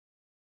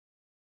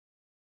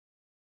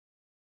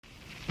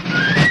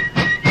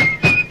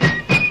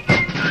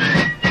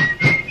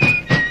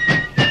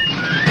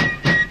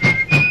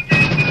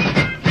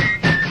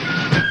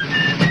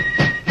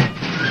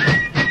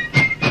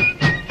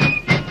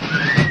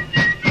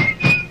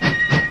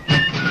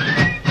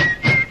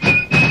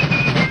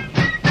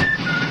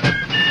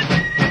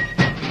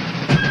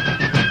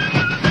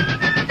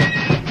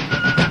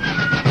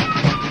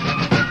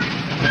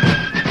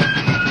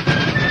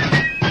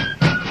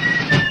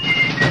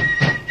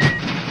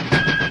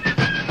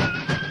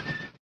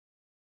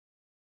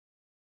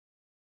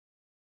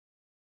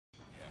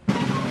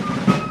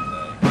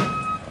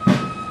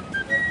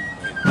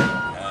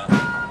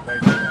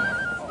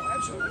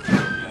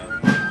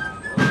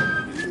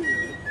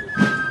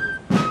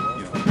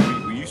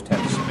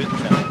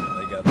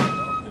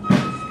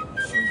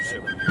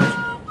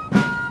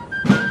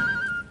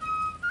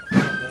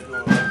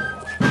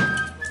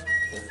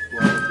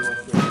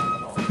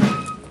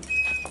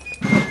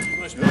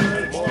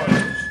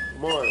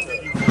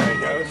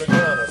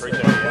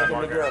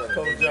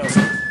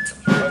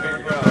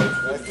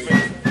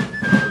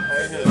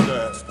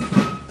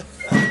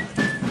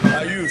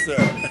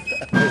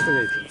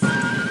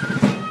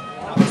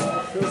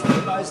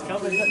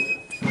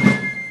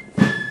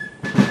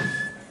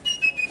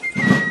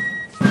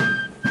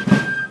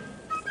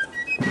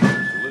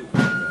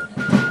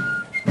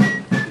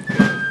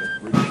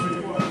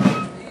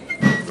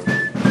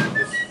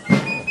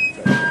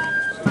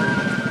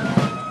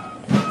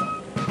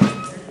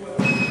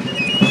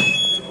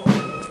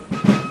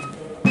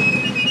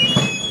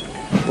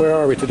Where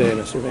are we today,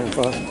 Mr. Van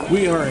Foss?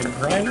 We are in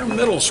Greiner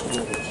Middle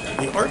School,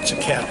 the Arts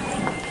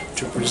Academy,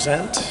 to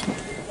present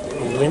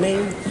a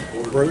winning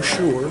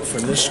brochure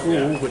from this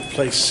school, which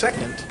placed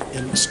second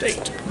in the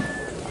state.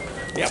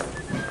 Yep.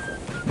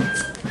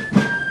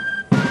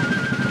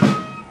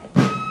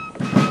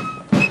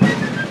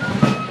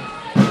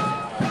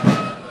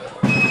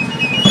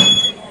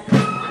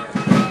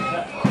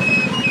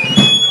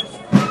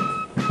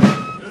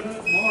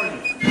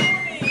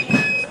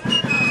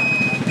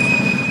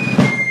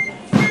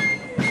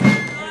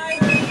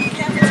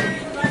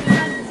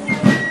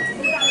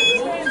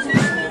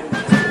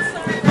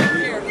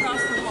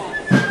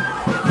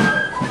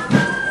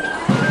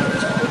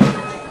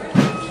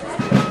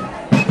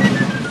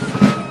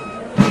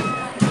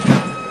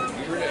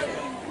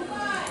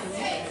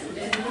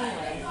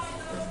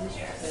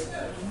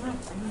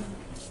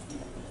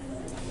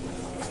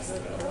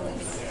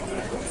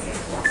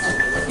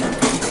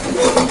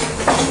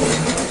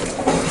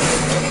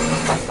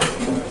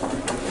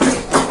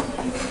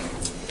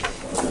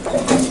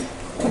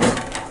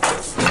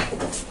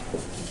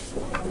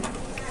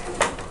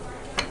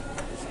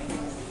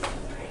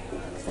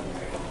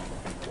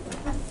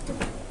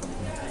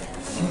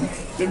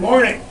 Good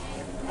morning.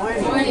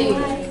 Good morning.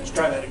 Let's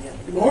try that again.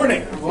 Good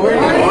morning. Good morning.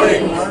 Good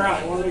morning. All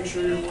right, I want to make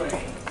sure you're awake.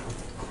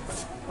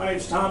 My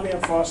name's Tom Van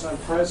Foss, and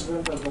I'm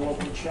president of the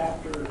local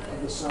chapter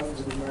of the Sons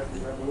of the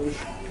American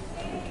Revolution.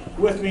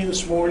 With me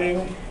this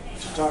morning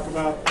to talk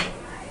about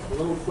a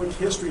little quick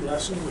history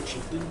lesson, which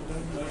you didn't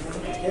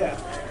get.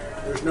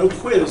 There's no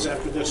quiz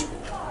after this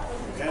one,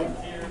 okay?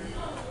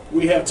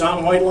 We have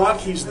Tom Whitelock.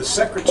 He's the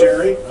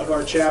secretary of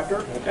our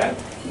chapter, okay?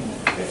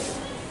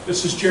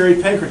 This is Jerry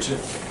Pinkerton.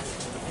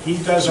 He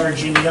does our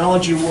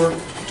genealogy work,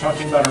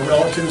 talking about our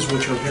relatives,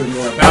 which we'll hear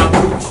more about.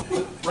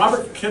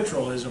 Robert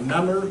Kittrell is a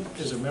member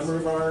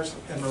of ours,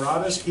 and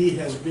Rojas, he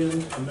has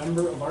been a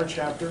member of our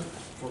chapter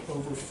for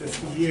over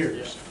 50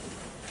 years.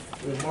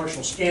 We have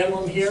Marshall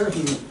Scanlon here,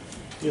 who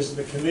is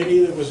the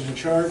committee that was in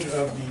charge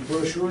of the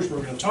brochures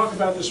we're going to talk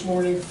about this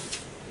morning.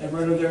 And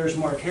right over there is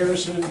Mark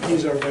Harrison.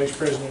 He's our vice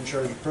president in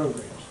charge of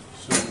programs.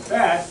 So with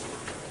that,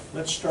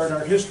 let's start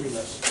our history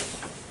lesson.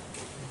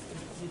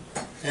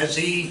 As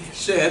he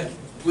said,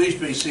 please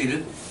be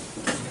seated.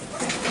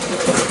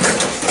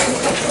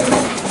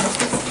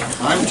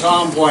 I'm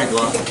Tom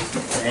Whitelock,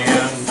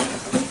 and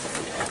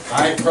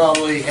I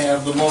probably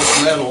have the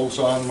most medals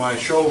on my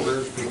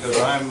shoulders because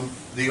I'm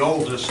the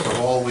oldest of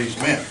all these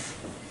men.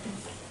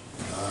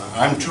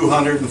 I'm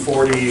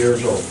 240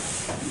 years old.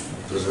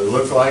 Does it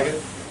look like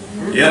it?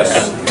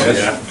 Yes.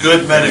 That's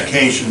good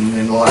medication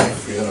in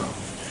life, you know.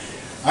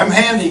 I'm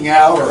handing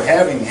out, or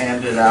having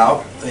handed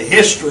out, the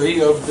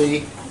history of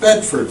the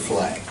Bedford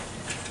flag,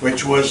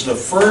 which was the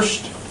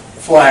first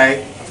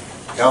flag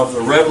of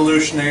the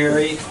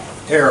Revolutionary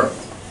era.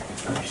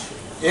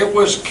 It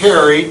was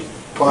carried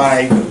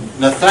by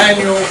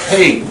Nathaniel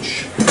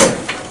Page,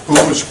 who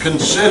was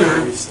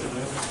considered,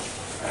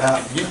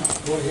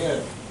 go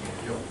ahead,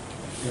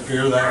 if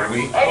you're that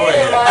weak, go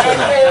ahead,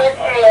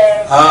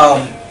 sit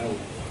down.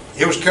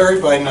 It was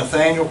carried by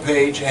Nathaniel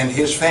Page and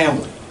his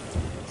family,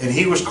 and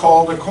he was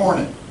called a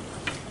cornet.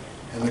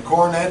 And the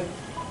cornet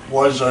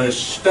was a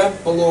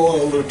step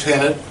below a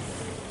lieutenant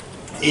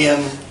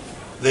in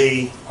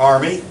the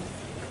Army,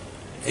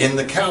 in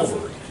the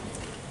cavalry.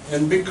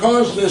 And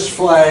because this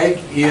flag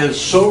is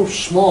so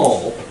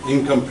small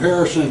in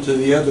comparison to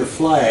the other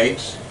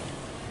flags,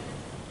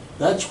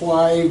 that's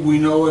why we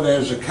know it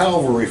as a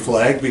cavalry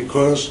flag,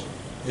 because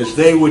as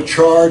they would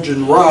charge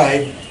and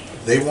ride,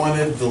 they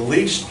wanted the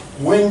least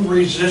wind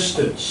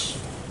resistance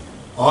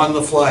on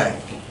the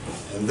flag.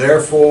 And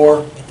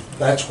therefore,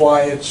 that's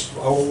why it's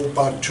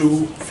about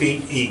 2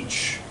 feet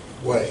each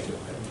way.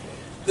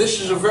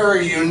 This is a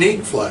very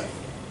unique flag.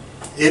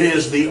 It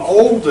is the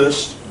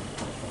oldest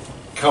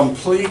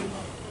complete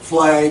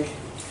flag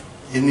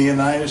in the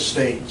United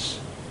States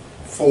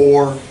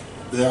for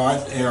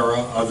that era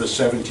of the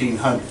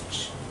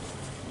 1700s.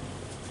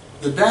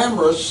 The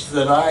damras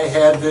that I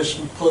had this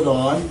put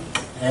on,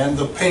 and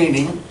the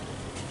painting,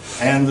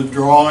 and the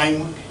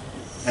drawing,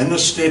 and the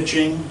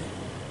stitching,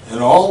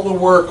 and all the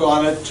work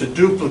on it to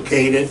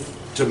duplicate it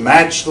to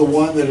match the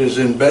one that is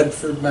in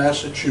Bedford,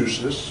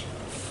 Massachusetts,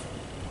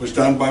 was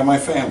done by my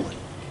family,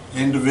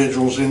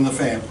 individuals in the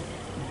family.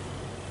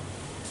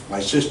 My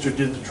sister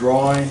did the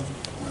drawing,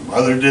 my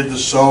mother did the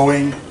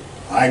sewing,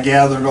 I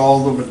gathered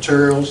all the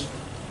materials,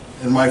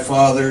 and my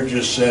father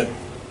just said,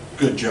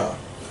 good job.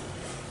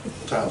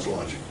 Sounds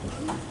logical.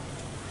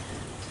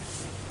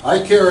 I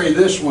carry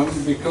this one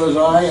because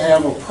I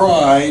have a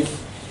pride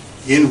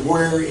in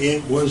where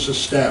it was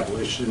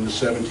established in the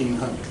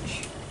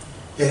 1700s.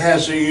 It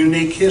has a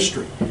unique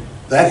history.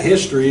 That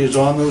history is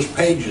on those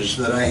pages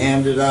that I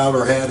handed out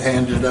or had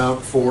handed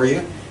out for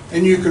you,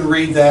 and you can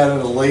read that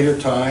at a later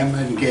time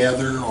and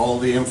gather all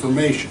the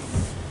information.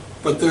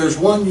 But there's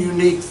one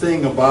unique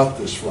thing about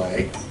this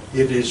flag.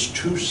 It is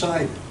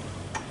two-sided.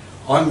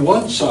 On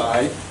one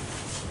side,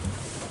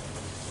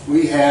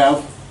 we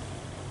have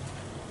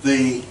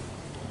the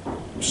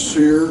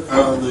saber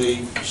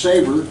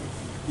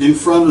in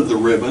front of the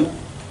ribbon,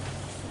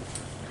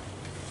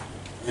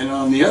 and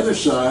on the other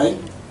side,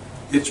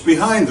 it's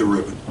behind the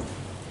ribbon.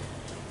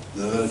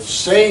 The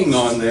saying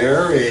on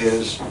there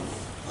is,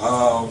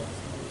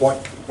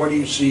 what do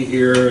you see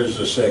here as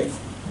a saying?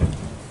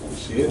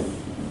 See it?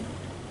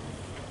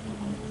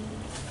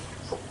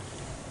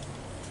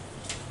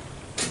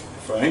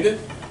 Find it?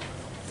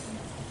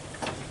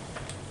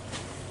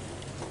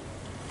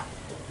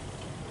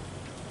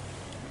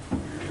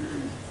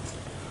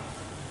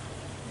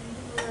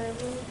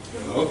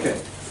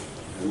 Okay,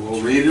 and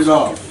we'll read it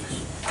off.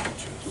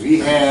 We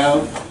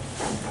have,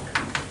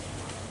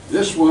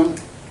 this one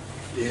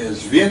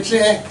is Vince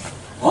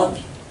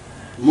und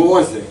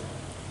Morte,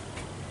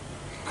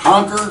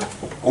 conquer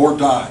or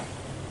die.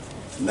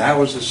 And that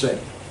was the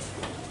saying.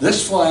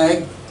 This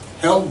flag,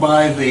 held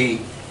by the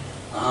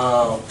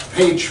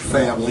Page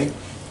family,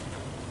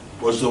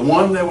 was the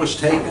one that was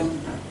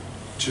taken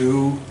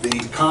to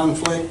the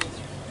conflict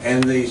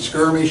and the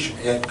skirmish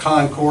at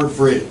Concord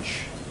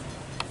Bridge,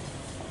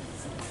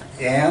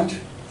 and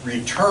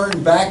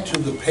returned back to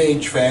the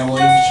Page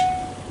family's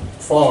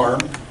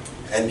farm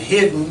and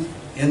hidden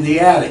in the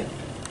attic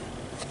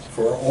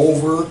for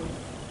over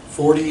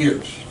 40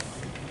 years.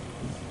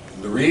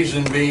 The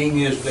reason being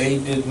is they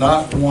did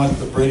not want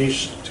the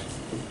British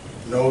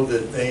to know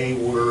that they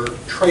were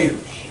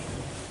traitors,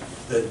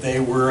 that they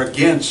were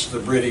against the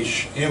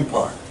British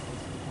Empire.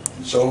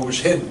 And so it was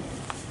hidden.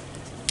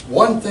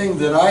 One thing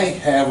that I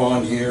have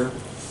on here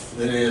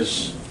that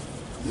is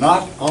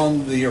not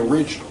on the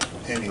original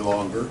any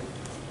longer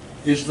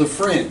is the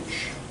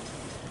fringe.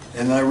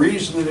 And the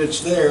reason that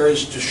it's there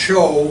is to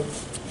show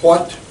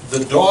what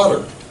the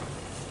daughter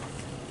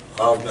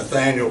of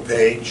Nathaniel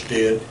Page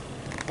did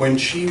when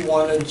she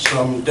wanted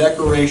some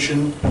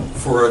decoration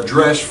for a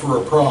dress for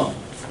a prom.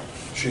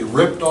 She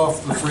ripped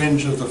off the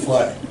fringe of the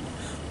flag.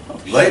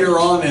 Later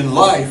on in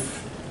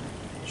life,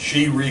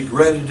 she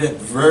regretted it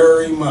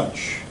very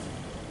much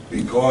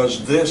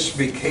because this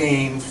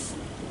became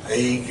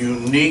a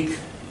unique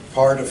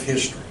part of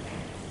history.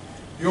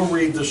 You'll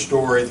read the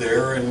story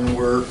there, and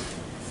we're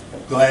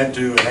glad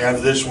to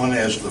have this one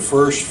as the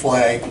first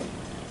flag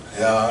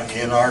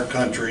in our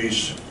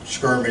country's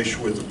skirmish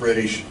with the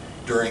British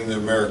during the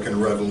American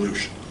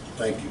Revolution.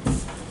 Thank you.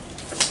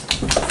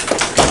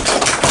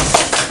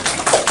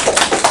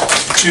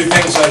 Two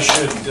things I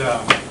should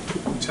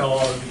tell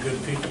all of the good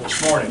people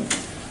this morning.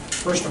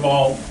 First of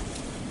all,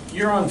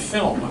 you're on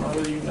film. I don't know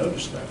whether you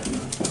noticed that or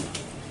not.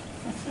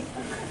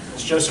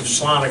 It's Joseph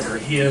Sloniger.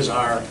 He is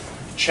our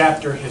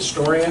chapter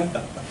historian.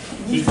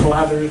 He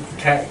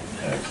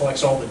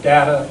collects all the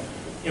data,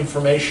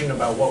 information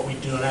about what we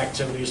do in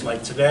activities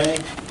like today.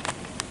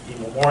 He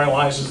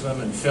memorializes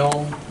them in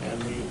film,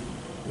 and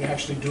we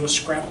actually do a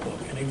scrapbook.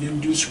 Any of you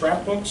do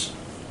scrapbooks?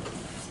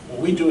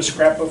 Well, we do a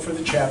scrapbook for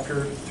the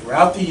chapter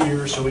throughout the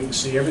year so we can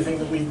see everything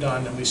that we've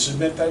done, and we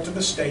submit that to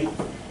the state,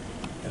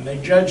 and they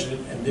judged it.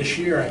 And this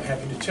year, I'm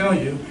happy to tell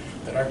you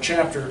that our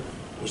chapter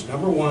was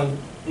 #1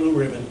 Blue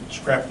Ribbon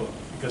scrapbook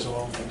because of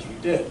all the things we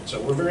did.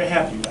 So we're very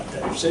happy about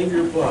that. Save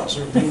your applause.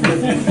 Or give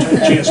me a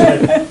chance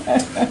later.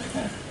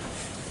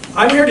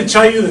 I'm here to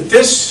tell you that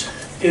this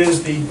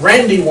is the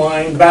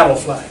Brandywine battle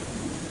flag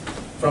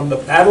from the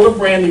Battle of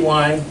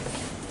Brandywine,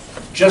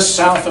 just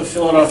south of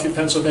Philadelphia,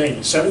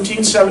 Pennsylvania.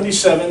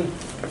 1777,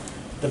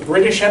 the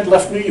British had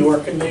left New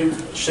York and they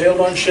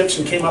sailed on ships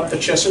and came up the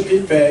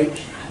Chesapeake Bay,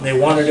 and they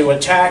wanted to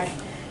attack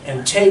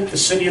and take the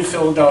city of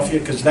Philadelphia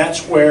because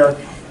that's where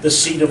the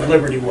seat of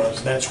liberty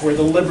was. That's where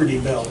the Liberty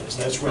Bell is.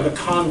 That's where the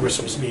Congress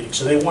was meeting.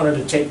 So they wanted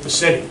to take the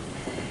city.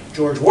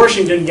 George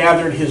Washington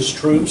gathered his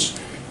troops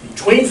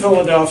between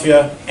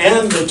Philadelphia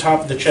and the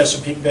top of the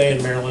Chesapeake Bay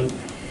in Maryland,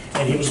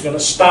 and he was going to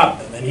stop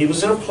them. And he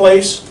was in a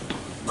place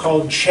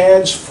called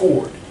Chad's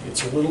Ford.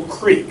 It's a little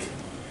creek.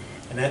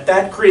 And at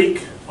that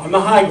creek, on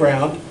the high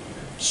ground,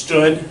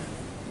 stood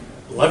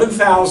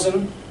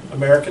 11,000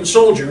 American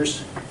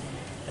soldiers,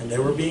 and they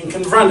were being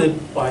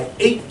confronted by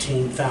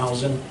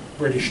 18,000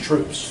 British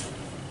troops.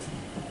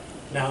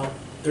 Now,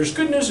 there's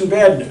good news and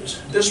bad news.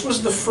 This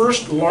was the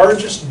first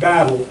largest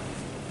battle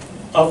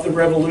of the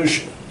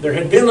Revolution. There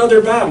had been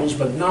other battles,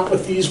 but not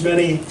with these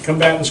many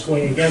combatants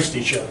going against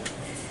each other.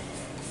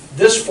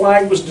 This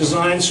flag was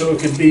designed so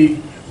it could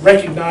be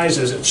recognized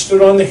as it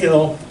stood on the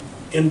hill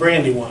in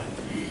Brandywine.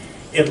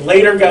 It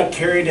later got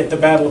carried at the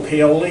Battle of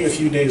Paoli a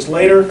few days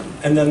later,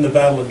 and then the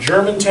Battle of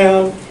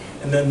Germantown,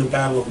 and then the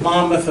Battle of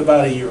Monmouth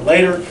about a year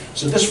later.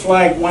 So this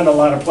flag went a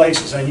lot of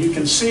places, and you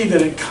can see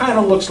that it kind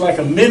of looks like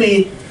a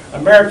mini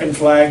American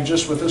flag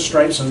just with the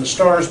stripes and the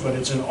stars, but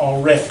it's in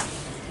all red.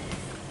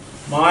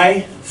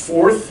 My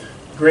fourth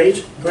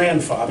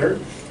great-grandfather,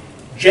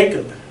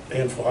 Jacob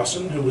Van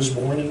Fossen, who was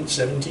born in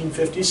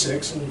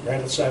 1756 and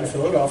right outside of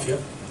Philadelphia,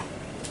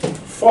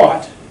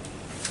 fought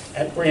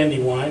at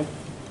Brandywine,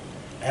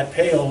 at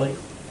Paoli,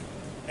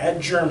 at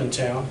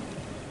Germantown,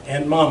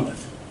 and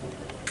Monmouth.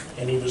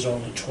 And he was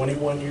only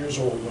 21 years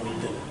old when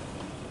he did it.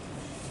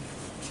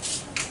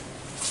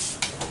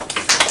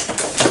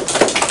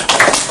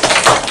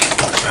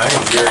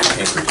 I'm Jerry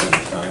Pinkerton.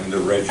 I'm the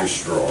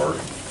registrar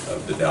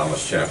of the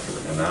Dallas chapter,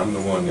 and I'm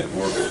the one that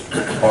works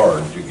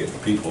hard to get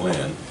people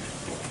in.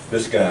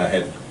 This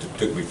guy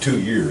took me 2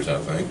 years, I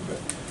think, but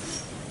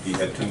he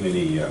had too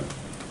many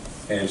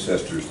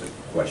ancestors that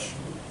questioned.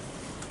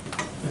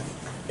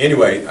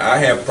 Anyway, I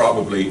have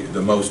probably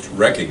the most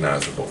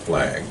recognizable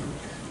flag.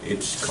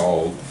 It's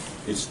called,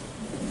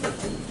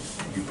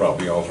 you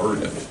probably all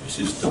heard of it. This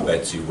is the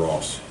Betsy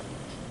Ross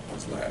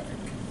flag.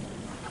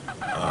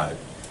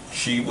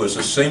 She was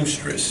a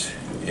seamstress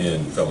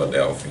in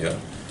Philadelphia,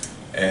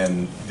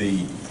 and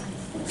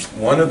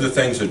one of the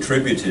things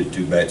attributed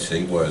to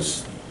Betsy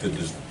was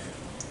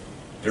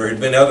there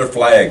had been other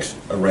flags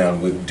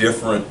around with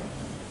different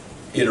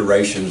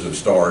iterations of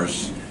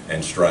stars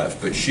and stripes,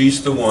 but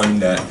she's the one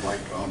that, Like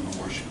on the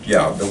Washington.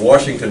 yeah, the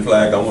Washington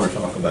flag. I want to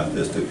talk about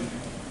this too.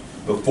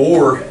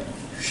 Before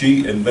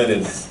she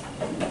invented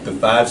the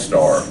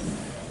 5-star,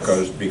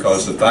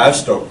 because the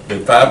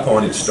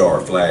 5-pointed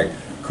star flag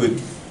could,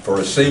 for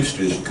a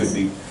seamstress,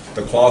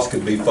 the cloth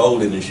could be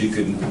folded and she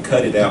could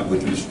cut it out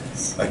with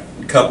just a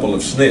couple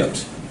of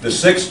snips. The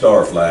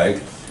 6-star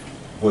flag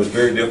was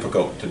very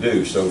difficult to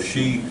do, so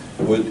she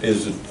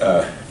is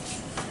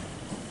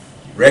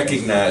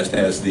recognized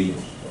as the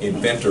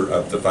inventor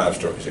of the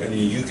 5-stars. And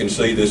you can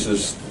see this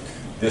is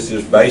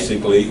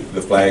basically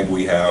the flag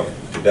we have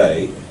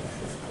today.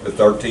 The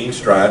 13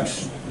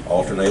 stripes,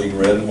 alternating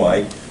red and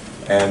white,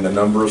 and the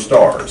number of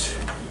stars.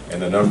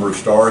 And the number of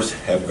stars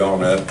have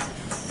gone up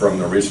from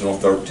the original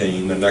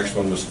 13. The next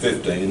one was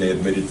 15. They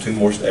admitted 2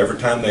 more. Every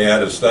time they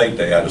add a state,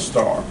 they add a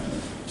star.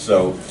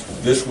 So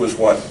this was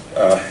what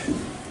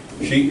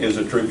she is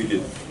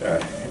attributed,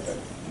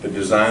 the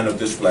design of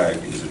this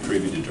flag is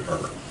attributed to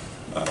her.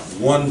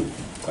 One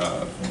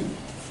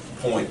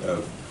point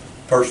of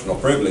personal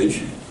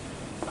privilege,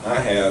 I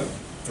have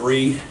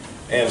 3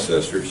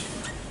 ancestors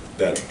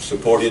that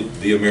supported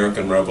the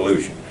American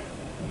Revolution.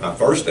 My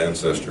first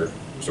ancestor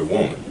was a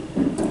woman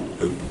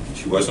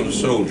she wasn't a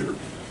soldier.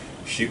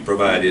 She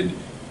provided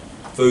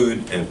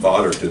food and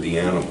fodder to the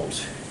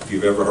animals. If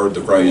you've ever heard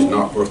the phrase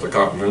 "not worth a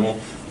Continental,"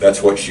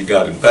 that's what she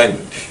got in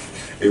payment.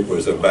 It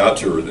was a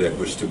voucher that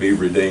was to be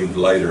redeemed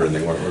later, and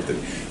they weren't worth it.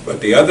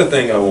 But the other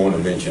thing I want to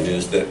mention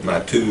is that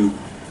my 2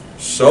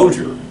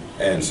 soldier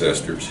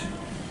ancestors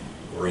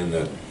were in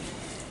the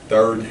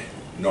 3rd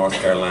North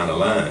Carolina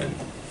line,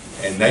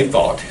 and they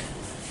fought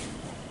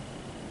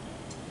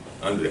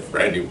under the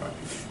Brandywine.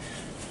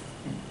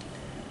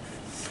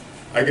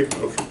 I get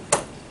emotional.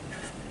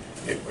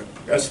 Anyway,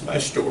 that's my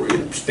story,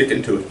 and I'm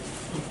sticking to it.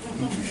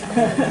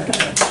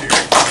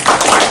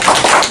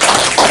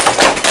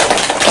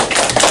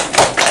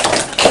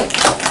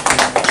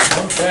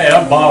 Okay,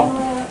 I'm Bob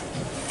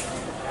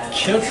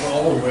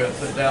Kittrell with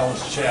the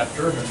Dallas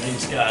chapter and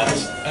these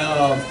guys.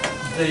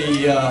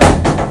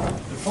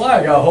 The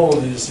flag I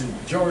hold is the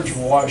George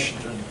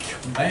Washington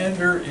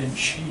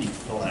Commander-in-Chief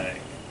flag.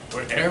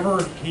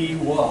 Wherever he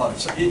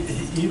was,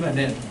 even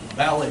in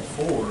Valley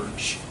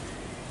Forge,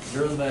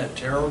 during that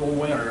terrible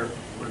winter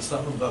where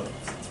some of the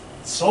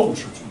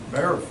soldiers were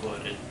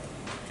barefooted.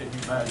 Can you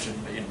imagine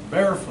being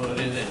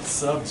barefooted in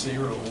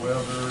sub-zero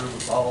weather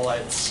with all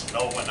that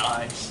snow and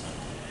ice?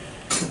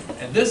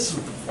 And this is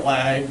the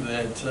flag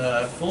that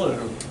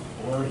flew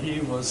where he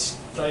was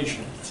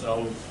stationed.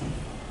 So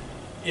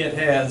it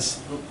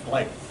has,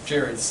 like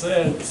Jared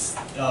said,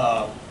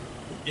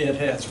 it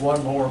has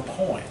 1 more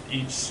point.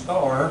 Each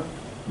star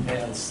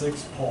has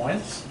 6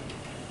 points.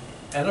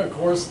 And of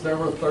course, there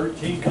were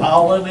 13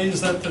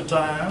 colonies at the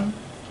time,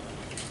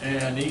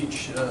 and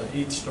each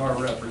star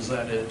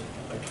represented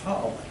a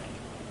colony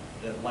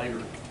that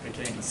later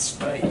became a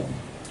state.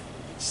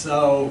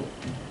 So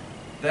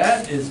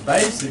that is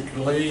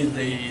basically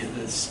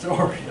the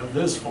story of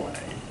this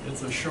flag.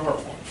 It's a short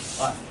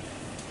one.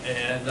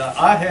 And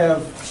I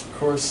have, of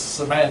course,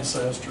 some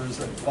ancestors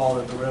that fought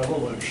in the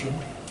Revolution.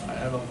 I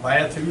have a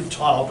Matthew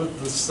Talbot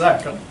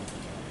II.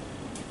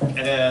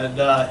 And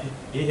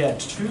he had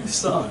 2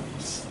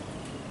 sons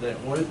that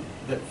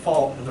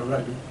fought in the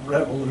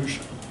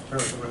Revolution,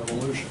 American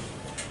Revolution.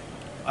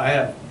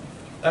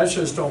 That's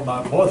just on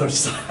my mother's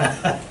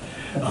side.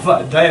 On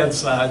my dad's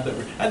side, the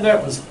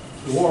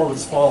war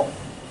was fought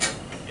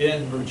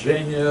in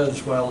Virginia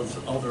as well as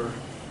other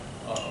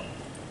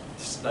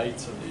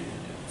states of the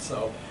Union.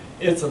 So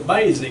it's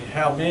amazing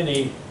how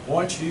many,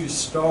 once you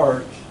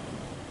start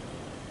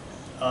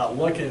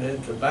looking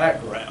into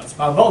backgrounds.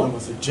 My mother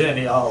was a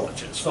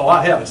genealogist, so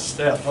I had to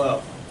step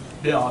up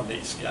beyond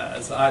these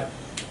guys.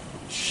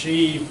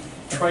 She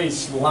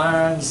traced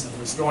lines and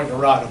was going to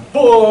write a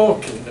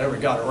book and never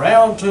got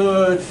around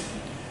to it.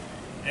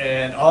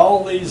 And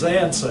all these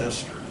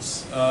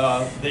ancestors,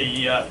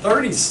 the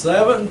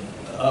 37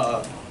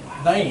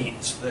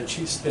 names that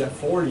she spent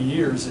 40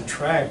 years in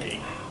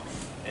tracking.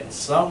 And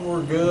some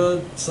were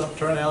good, some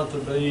turned out to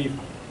be,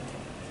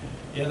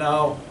 you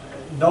know,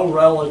 no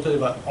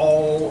relative at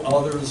all.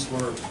 Others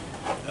were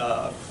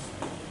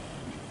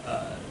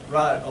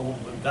right on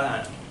the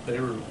dime. They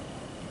were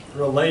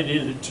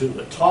related to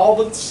the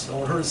Talbots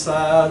on her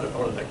side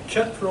or the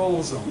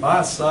Kittrells on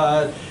my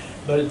side.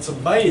 But it's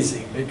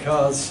amazing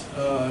because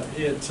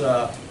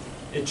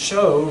it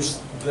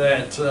shows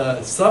that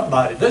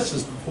somebody, this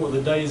is before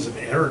the days of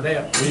the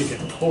internet, we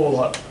can pull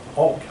up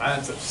all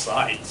kinds of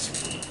sites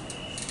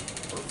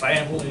for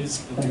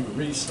families to do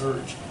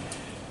research.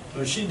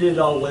 But she did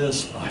all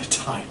this by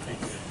typing,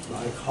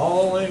 by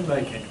calling,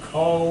 making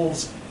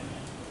calls,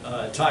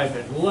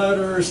 typing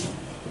letters.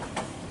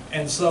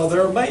 And so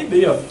there may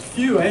be a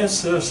few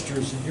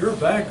ancestors in your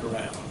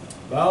background.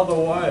 By the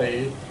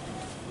way,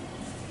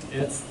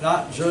 it's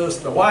not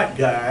just the white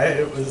guy,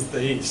 it was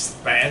the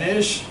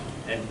Spanish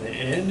and the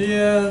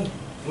Indian.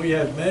 We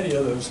had many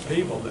of those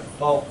people that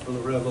fought for the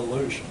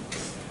revolution.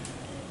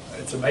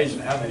 It's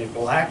amazing how many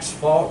blacks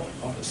fought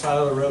on the side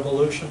of the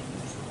revolution.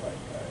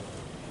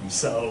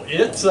 So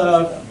it's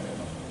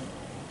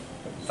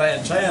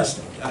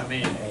fantastic. I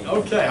mean,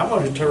 okay, I'm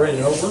going to turn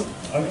it over.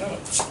 Okay.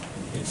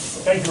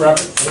 Thank you,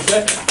 Robert.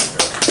 Okay.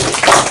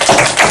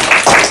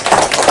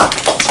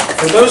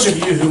 For those of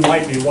you who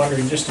might be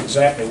wondering just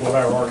exactly what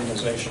our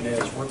organization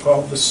is, we're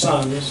called the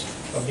Sons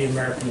of the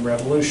American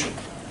Revolution,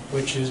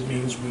 which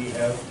means we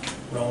have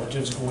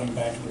relatives going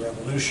back to the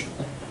Revolution.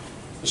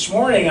 This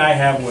morning I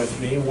have with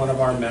me one of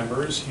our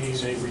members.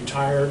 He's a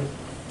retired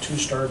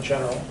two-star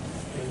general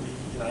in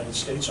the United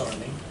States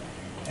Army.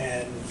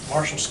 And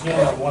Marshal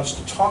Scanlon wants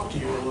to talk to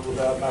you a little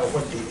bit about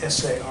what the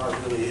S.A.R.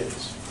 really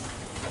is.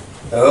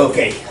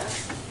 Okay,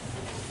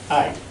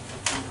 Hi.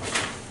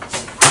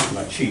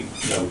 my cheat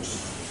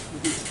notes.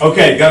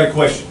 Okay, got a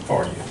question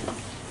for you.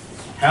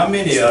 How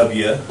many of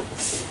you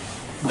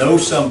know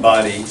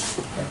somebody,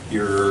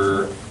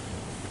 your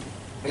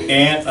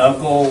aunt,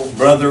 uncle,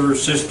 brother,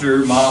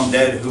 sister, mom,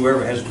 dad,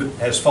 whoever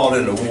has fought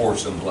in a war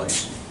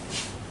someplace?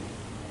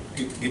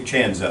 Get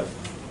your hands up.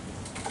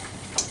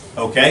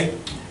 Okay?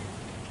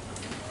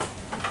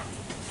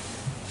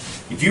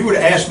 If you were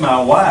to ask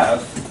my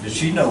wife, does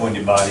she know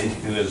anybody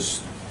who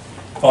has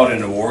fought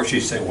in a war? She'd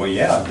say, well,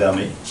 yeah,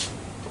 dummy,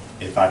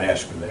 if I'd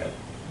ask her that.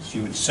 She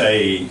would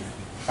say,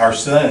 our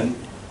son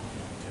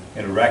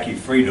in Iraqi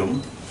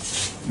Freedom,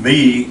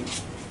 me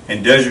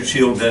in Desert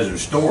Shield, Desert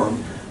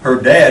Storm,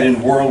 her dad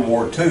in World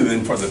War II,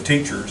 and for the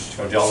teachers,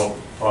 because y'all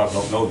probably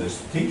don't know this,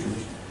 the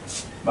teachers,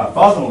 my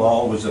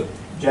father-in-law was a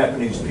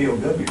Japanese POW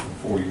for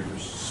 4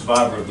 years,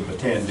 survivor of the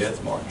Bataan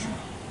Death March.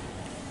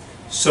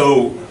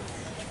 So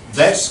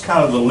that's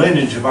kind of the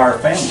lineage of our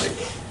family,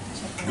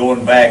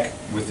 going back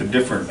with the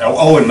different,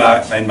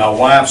 and my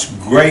wife's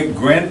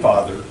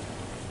great-grandfather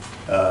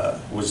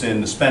was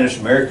in the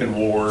Spanish-American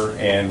War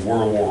and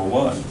World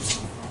War I.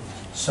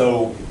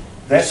 So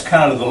that's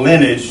kind of the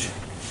lineage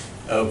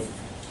of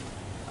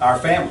our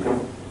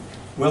family.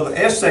 Well, the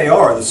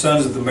S.A.R., the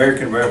Sons of the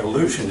American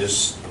Revolution,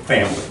 is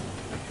family.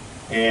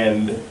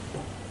 And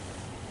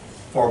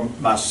for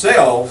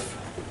myself,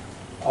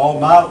 all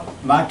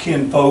my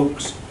kin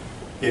folks,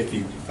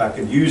 if I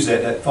could use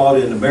that fought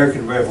in the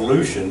American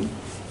Revolution,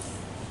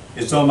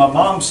 is on my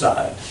mom's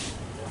side.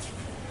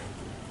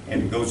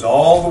 And it goes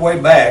all the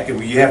way back, and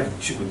we have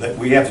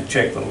to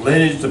check the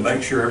lineage to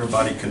make sure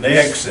everybody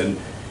connects. And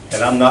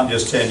I'm not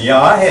just saying,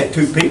 yeah, I had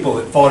two people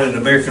that fought in the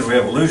American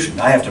Revolution.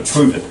 I have to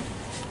prove it,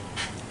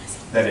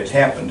 that it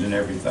happened and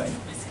everything.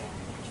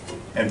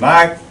 And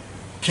my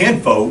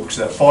kin folks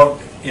that fought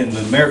in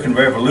the American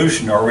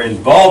Revolution or were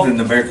involved in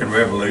the American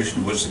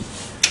Revolution was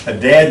a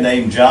dad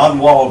named John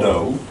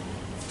Waldo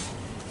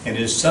and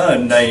his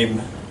son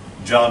named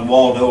John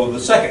Waldo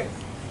II,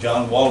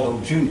 John Waldo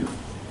Jr.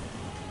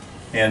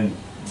 And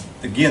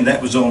again,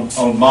 that was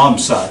on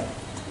mom's side.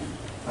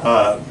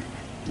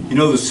 You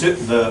know,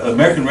 the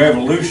American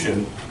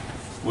Revolution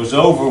was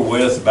over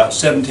with about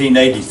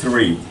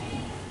 1783.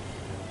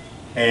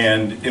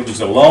 And it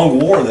was a long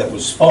war that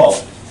was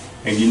fought.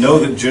 And you know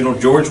that General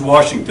George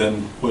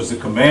Washington was the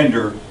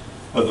commander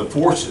of the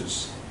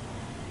forces.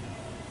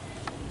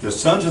 The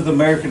Sons of the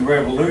American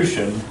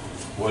Revolution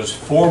was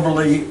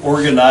formally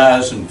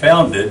organized and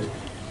founded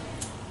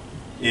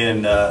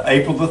in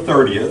April the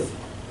 30th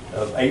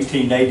of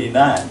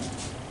 1889.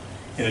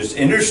 And it's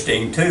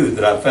interesting too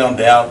that I found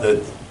out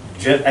that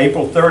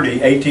April 30,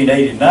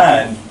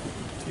 1889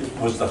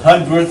 was the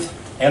 100th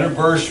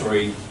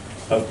anniversary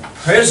of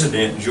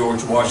President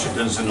George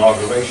Washington's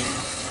inauguration.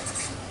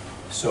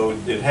 So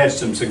it had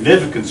some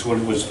significance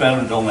when it was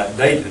founded on that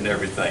date and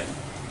everything.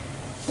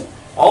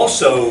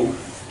 Also,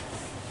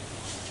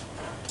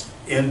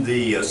 in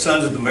the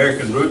Sons of the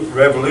American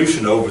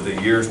Revolution over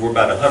the years, we're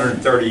about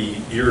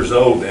 130 years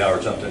old now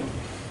or something.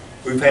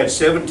 We've had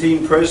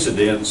 17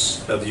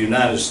 presidents of the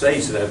United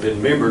States that have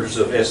been members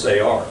of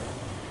S.A.R.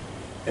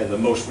 And the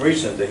most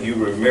recent that you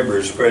remember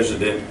is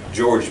President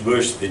George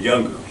Bush the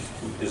Younger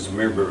is a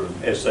member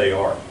of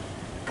S.A.R.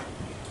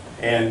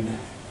 And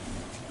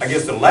I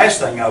guess the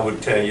last thing I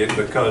would tell you,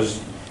 because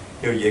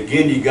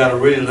again, you got to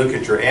really look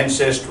at your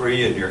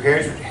ancestry and your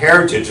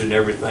heritage and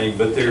everything,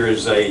 but there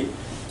is a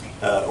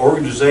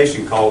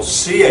organization called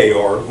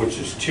S.A.R, which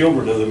is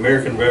Children of the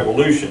American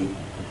Revolution,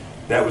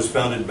 that was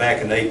founded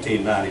back in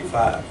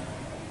 1895.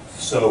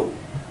 So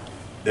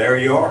there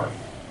you are.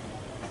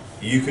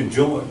 You can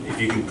join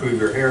if you can prove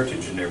your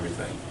heritage and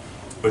everything.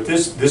 But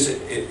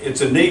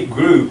it's a neat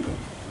group,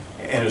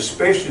 and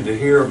especially to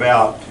hear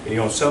about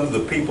some of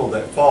the people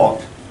that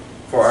fought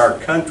for our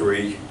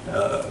country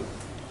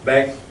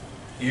back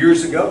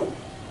years ago.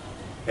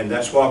 And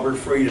that's why we're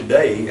free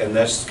today, and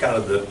that's kind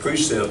of the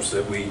precepts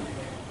that we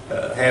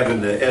have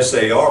in the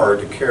S.A.R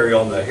to carry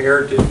on the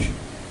heritage.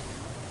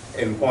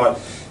 And what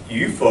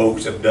you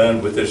folks have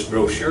done with this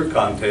brochure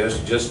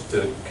contest, just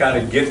to kind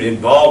of get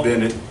involved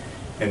in it,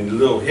 and a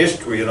little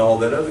history and all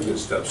that other good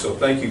stuff. So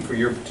thank you for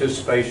your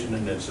participation,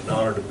 and it's an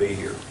honor to be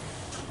here.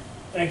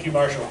 Thank you,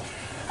 Marshall.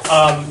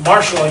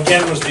 Marshall,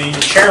 again, was the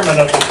chairman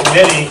of the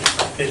committee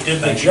that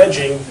did the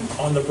judging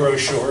on the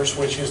brochures,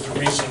 which is the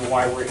reason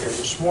why we're here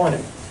this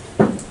morning.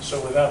 So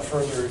without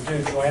further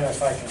ado, JoAnna,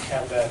 if I can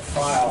have that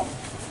file,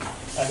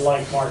 I'd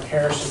like Mark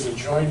Harrison to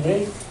join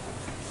me,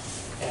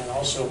 and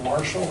also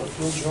Marshall, if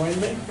you'll join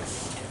me.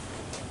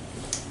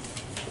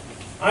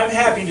 I'm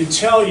happy to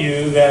tell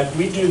you that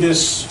we do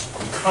this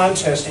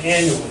contest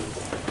annually.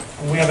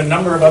 And we have a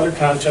number of other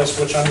contests,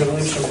 which I'm going to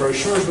leave some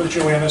brochures with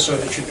JoAnna so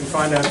that you can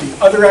find out the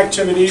other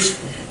activities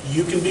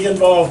you can be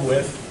involved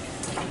with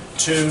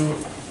to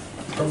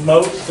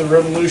promote the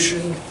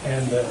revolution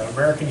and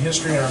American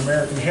history and our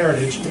American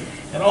heritage,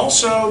 and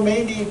also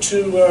maybe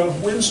to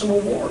win some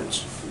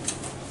awards.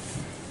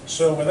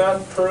 So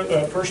without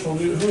personal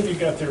ado, who have you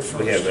got there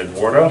first? We have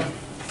Eduardo,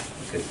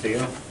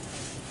 Castillo.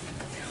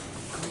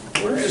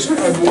 Where is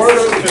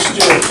Eduardo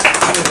Castillo?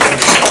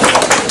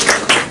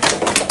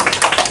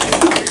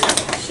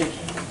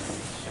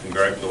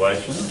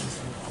 Congratulations.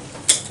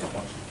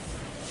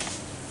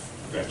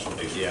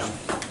 Congratulations. Yeah.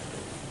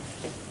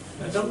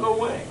 Now don't go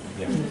away.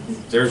 Yeah.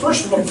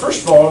 First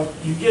of all,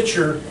 you get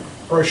your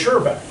brochure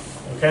back,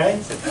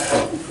 okay?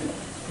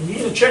 And you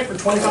get a check for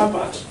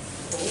 $25.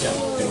 Yeah.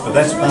 But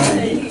that's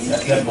fine.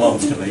 That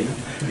belongs to me.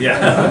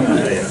 Yeah.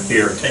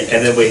 Here,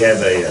 and then we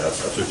have a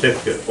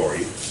certificate for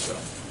you. So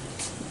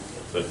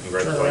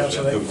Turn around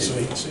so congratulations. so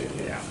he can see it.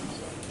 Yeah.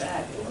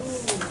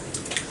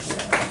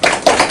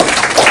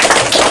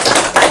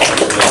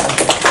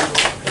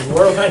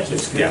 Eduardo, thank you.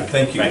 Yeah.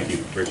 Thank you. Thank you.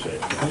 Appreciate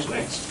it. Who's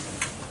next?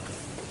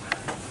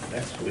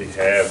 Next we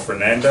have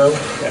Fernando,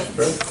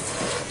 Castro.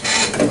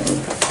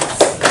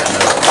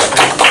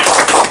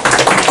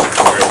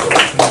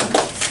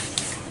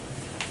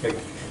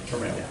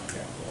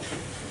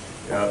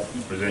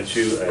 Present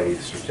you a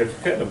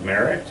certificate of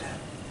merit.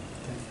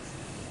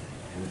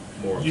 And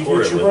more You get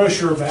your importantly,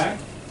 brochure back,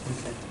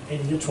 and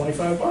you get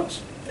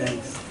 $25.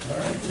 Thanks. All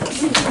right.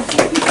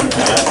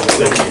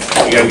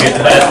 you gotta get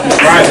that.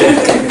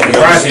 The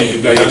prizes,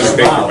 you gotta get your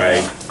picture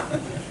made.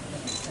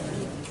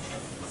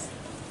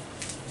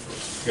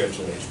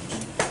 Congratulations.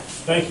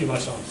 Thank you, my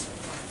son.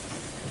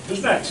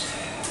 Who's next?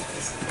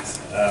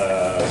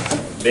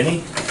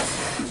 Benny?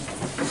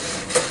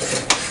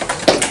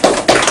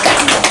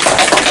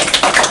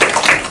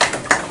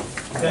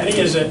 Benny,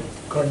 is it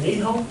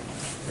Cornejo?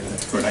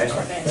 Cornejo?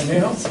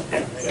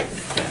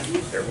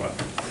 There one.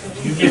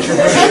 You get your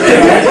brochure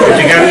But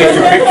you gotta get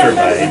your picture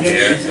made,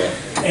 yeah, so.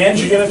 and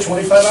you get a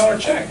 $25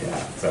 check.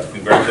 So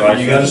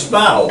congratulations. You got a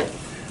smile.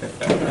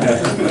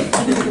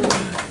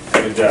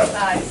 Good job.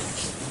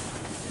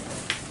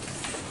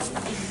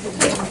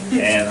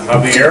 And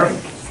Javier?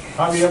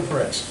 Javier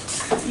Perez.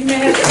 You may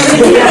have to.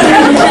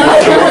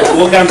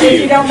 We'll come to If you.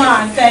 you don't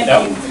mind, thank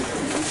Yep. you.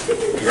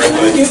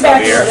 Congratulations, You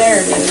back Javier. there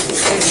it is.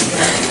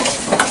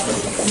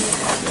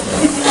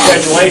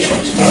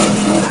 Congratulations.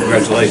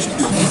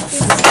 Congratulations.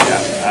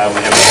 Yeah,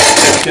 we have a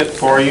certificate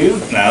for you.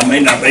 Now, I may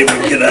not be able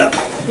to get up.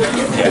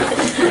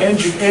 And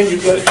you get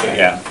a check.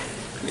 Yeah.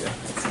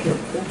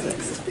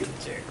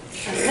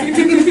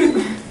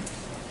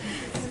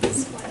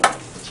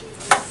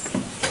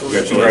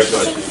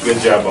 Congratulations. Good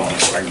job on it.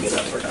 If I can get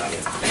up or not.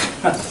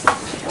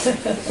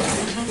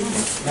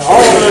 Now,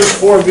 all of those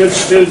 4 good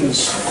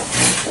students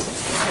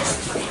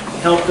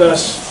helped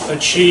us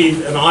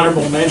achieve an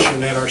honorable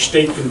mention at our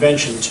state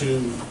convention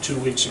two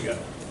weeks ago.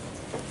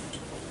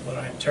 But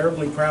I'm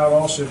terribly proud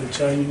also to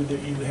tell you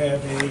that you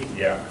have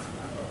Yeah.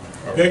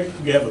 a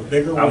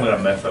bigger I'm winner.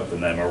 gonna mess up the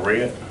name.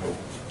 Aurelius?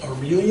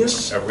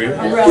 Aurelius?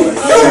 Arellis.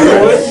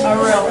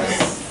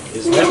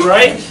 Is that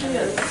right?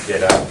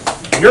 Get up.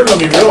 You're going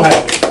to be real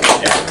happy.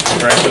 Yeah.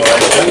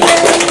 Congratulations.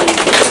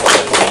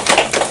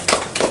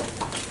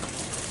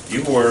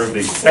 You were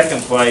the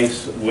 2nd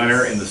place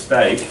winner in the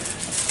state.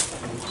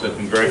 So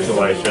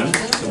congratulations.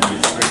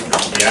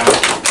 Yeah.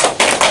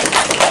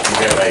 You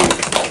have a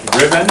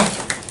ribbon.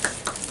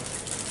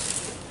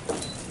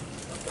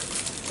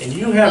 And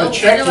you have a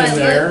check in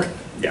there.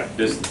 Yeah,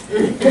 just.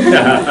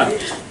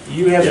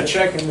 You have a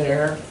check in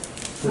there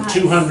for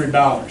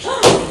 $200.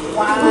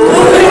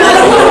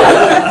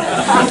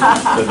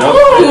 So So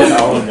don't put it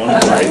all in one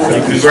place.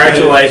 So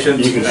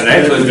congratulations, an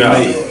excellent job.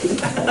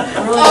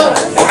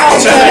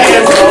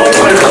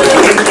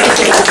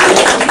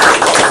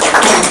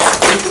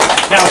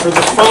 Now, for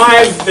the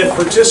 5 that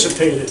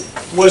participated,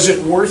 was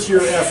it worth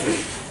your effort?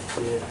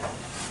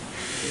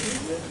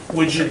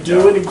 Would you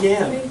do it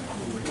again?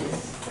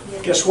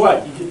 Guess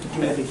what? You get to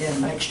do it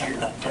again next year.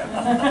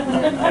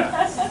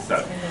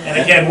 And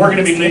again, we're going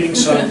to be leaving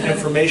some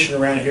information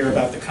around here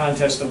about the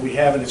contest that we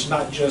have, and it's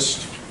not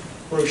just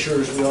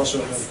brochures. We also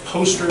have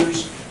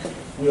posters.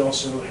 We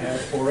also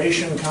have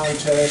oration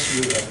contests.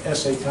 We have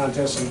essay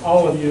contests, and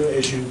all of you,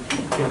 as you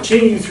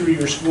continue through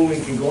your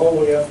schooling, can go all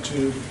the way up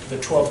to the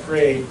 12th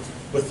grade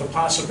with the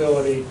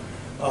possibility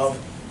of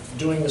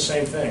doing the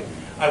same thing.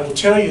 I will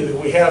tell you that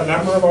we have a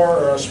member of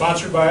our,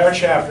 sponsored by our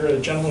chapter, a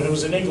gentleman who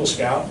was an Eagle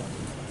Scout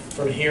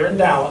from here in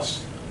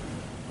Dallas,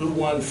 who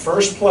won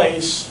first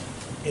place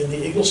in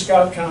the Eagle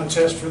Scout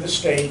contest for the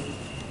state,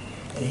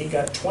 and he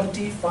got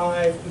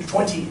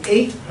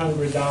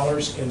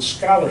 $2,800 in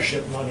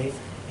scholarship money,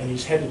 and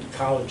he's headed to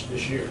college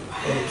this year,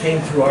 and it came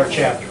through our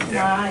chapter.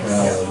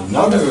 Nice.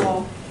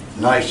 Another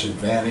nice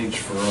advantage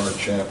for our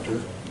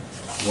chapter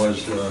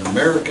was the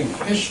American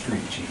history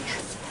teacher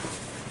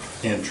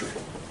entry.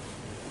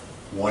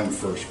 Won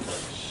first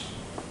place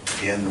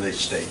in the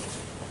state.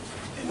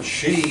 And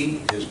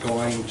she is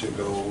going to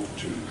go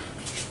to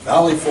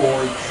Valley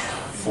Forge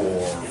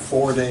for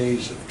 4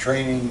 days of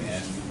training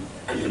and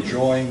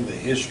enjoying the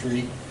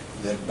history,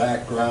 that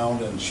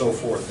background and so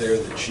forth there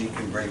that she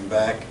can bring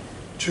back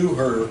to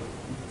her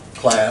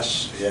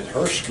class at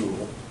her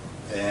school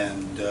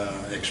and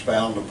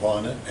expound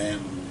upon it,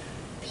 and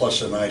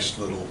plus a nice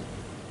little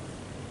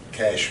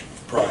cash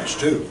prize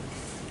too.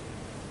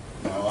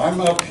 Now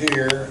I'm up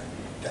here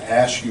to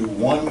ask you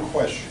one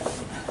question,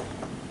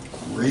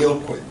 real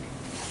quick.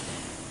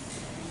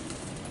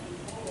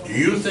 Do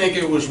you think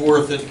it was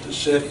worth it to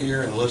sit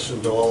here and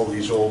listen to all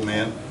these old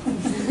men?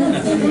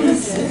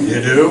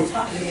 You do?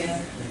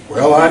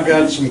 Well, I've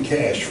got some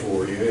cash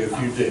for you if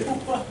you did.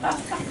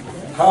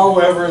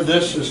 However,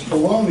 this is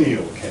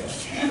colonial cash.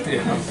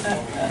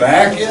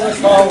 Back in the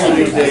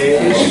colony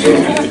days,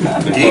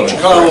 each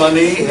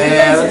colony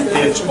had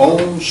its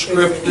own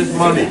scripted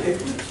money.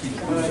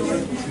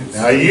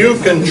 Now you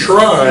can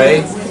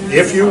try,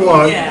 if you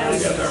want,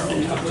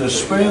 to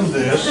spend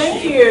this.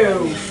 Thank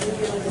you.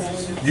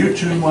 You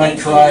two might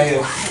try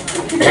at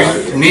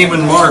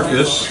Neiman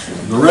Marcus.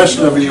 The rest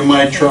of you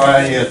might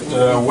try at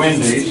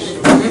Wendy's.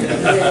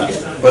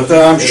 But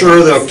I'm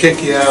sure they'll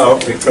kick you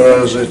out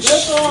because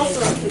it's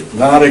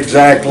not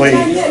exactly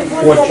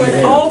what you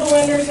want. All the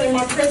winners and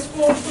my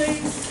principal,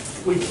 please.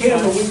 We can,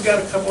 but we've got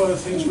a couple other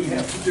things we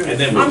have to do. And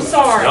then I'm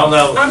sorry. No,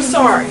 no. I'm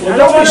sorry. Well,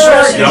 don't be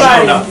sorry.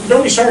 No.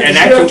 Don't be sorry. And You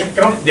have to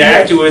come-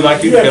 actually, we'd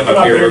like you to come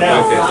up here real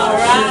now. quick. All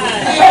right.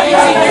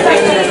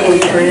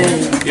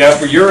 Yeah,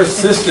 for your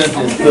assistance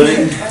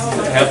in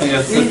helping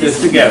us put this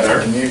together,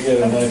 And you get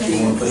an extra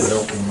one for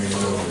helping me.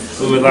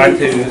 we would like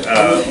to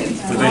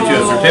present you a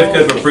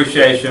certificate of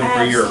appreciation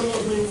for your.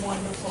 Absolutely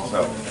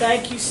wonderful.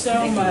 Thank you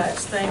so much.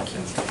 Thank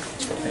you.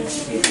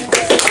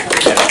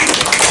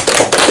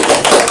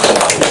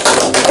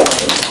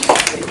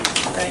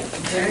 Thank you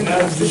very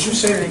Now, much. did you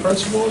say the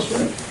principal is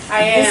here?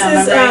 I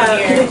am.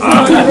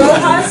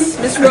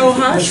 This is Rojas. Miss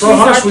Rojas. Ms.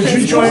 Rojas, would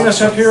you join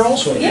us up here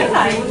also? Yeah,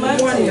 I would love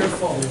to.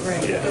 Wonderful.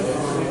 Great.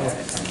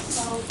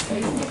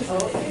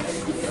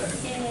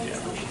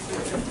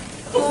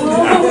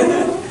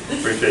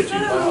 Appreciate you.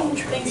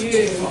 Thank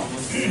you.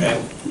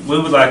 And we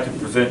would like to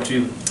present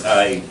you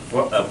a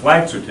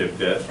flag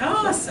certificate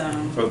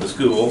Awesome. for the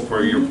school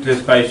for your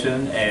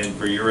participation and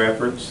for your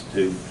efforts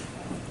to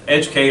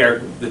educate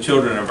the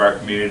children of our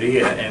community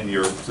and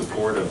your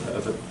support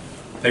of the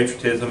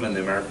patriotism and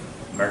the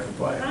American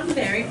flag. I'm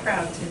very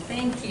proud to.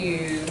 Thank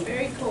you.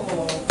 Very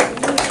cool.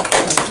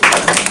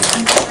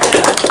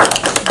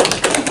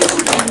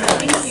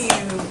 Thank you.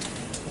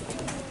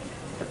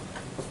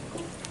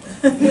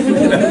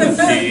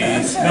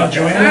 Jeez. Now,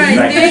 JoAnna, All right,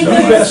 thank you so you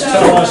much. best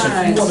tell us if you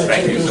want to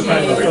Thank take you those so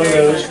kind of much.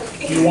 photos.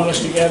 Do you want us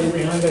to gather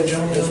behind that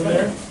gentleman over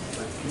there?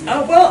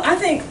 Well, I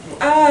think,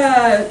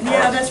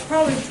 yeah, that's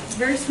probably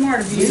very smart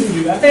of You can do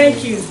you. that.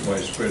 Thank you.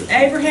 Vice President.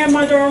 Abraham,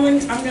 my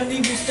darling, I'm going to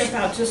need you to step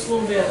out just a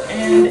little bit.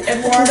 And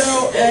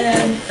Eduardo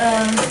and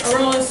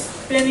Arellis,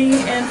 Benny,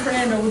 and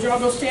Fernando, would y'all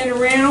go stand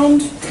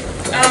around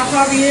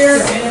Javier?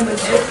 And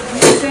if you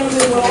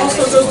gentlemen will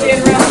also go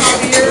stand around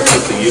Javier.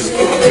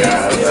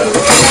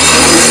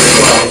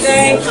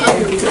 Thank you.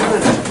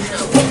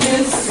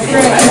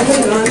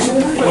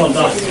 Well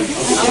done.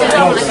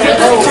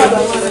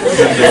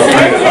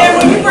 Abraham,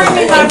 will you bring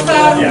me my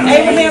phone?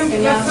 Abraham,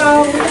 my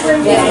phone, will you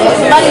bring me my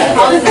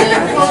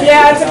phone?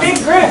 Yeah, it's a big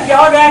group,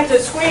 y'all got to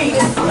squeeze,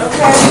 okay?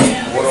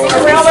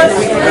 Arellis,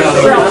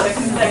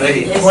 The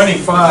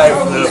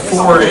 25, the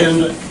 4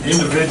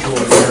 individual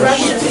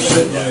here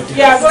sitting out here.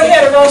 yeah, go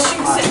ahead, Arellis, you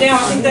can sit down,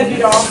 I think that'd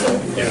be awesome.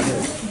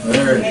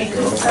 There you go.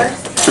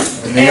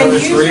 And the And other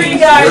you three, three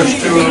guys there's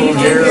need to 2 of them be-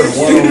 here and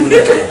 1 over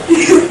there. You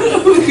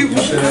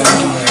sit down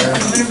there.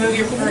 I'm gonna move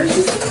your purse.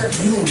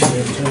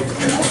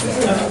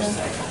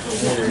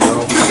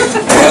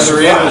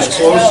 Gather in as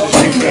close as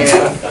you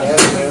can.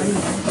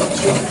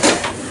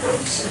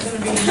 It's gonna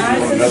be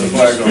nice and Another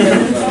flag on there.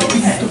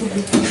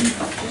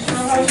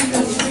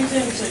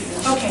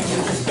 Okay.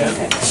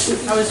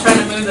 I was trying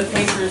to move the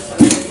papers. So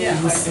Yeah.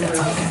 We'll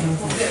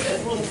get that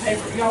little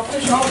paper. Y'all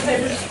push all the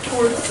papers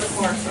towards the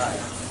far side.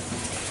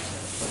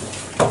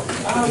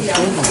 Oh, yeah,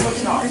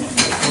 looking awesome.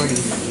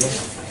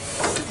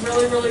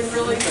 Really, really,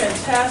 really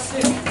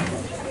fantastic.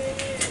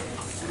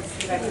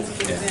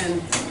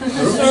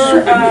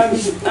 Sir,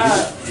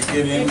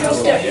 if you'll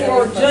step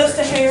forward just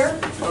a hair.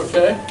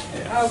 Okay.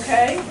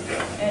 Okay.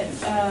 And,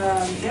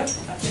 yep,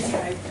 I think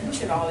I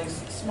look at all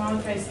these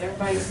smiley faces.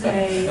 Everybody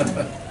say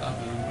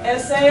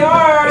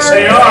S.A.R.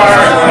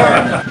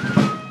 S.A.R.